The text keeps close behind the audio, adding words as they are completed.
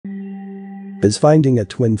Is finding a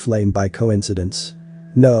twin flame by coincidence?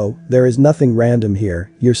 No, there is nothing random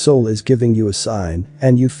here, your soul is giving you a sign,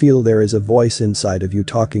 and you feel there is a voice inside of you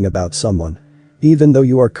talking about someone. Even though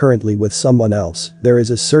you are currently with someone else, there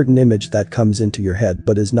is a certain image that comes into your head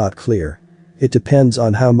but is not clear. It depends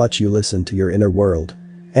on how much you listen to your inner world.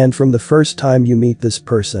 And from the first time you meet this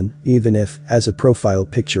person, even if, as a profile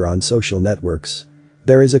picture on social networks,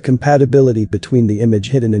 there is a compatibility between the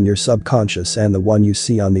image hidden in your subconscious and the one you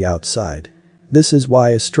see on the outside. This is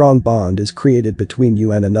why a strong bond is created between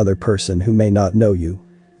you and another person who may not know you.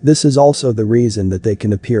 This is also the reason that they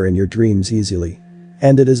can appear in your dreams easily.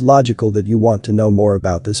 And it is logical that you want to know more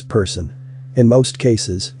about this person. In most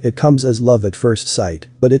cases, it comes as love at first sight,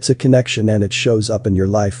 but it's a connection and it shows up in your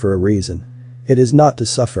life for a reason. It is not to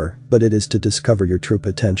suffer, but it is to discover your true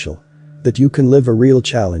potential. That you can live a real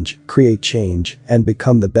challenge, create change, and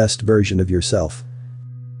become the best version of yourself.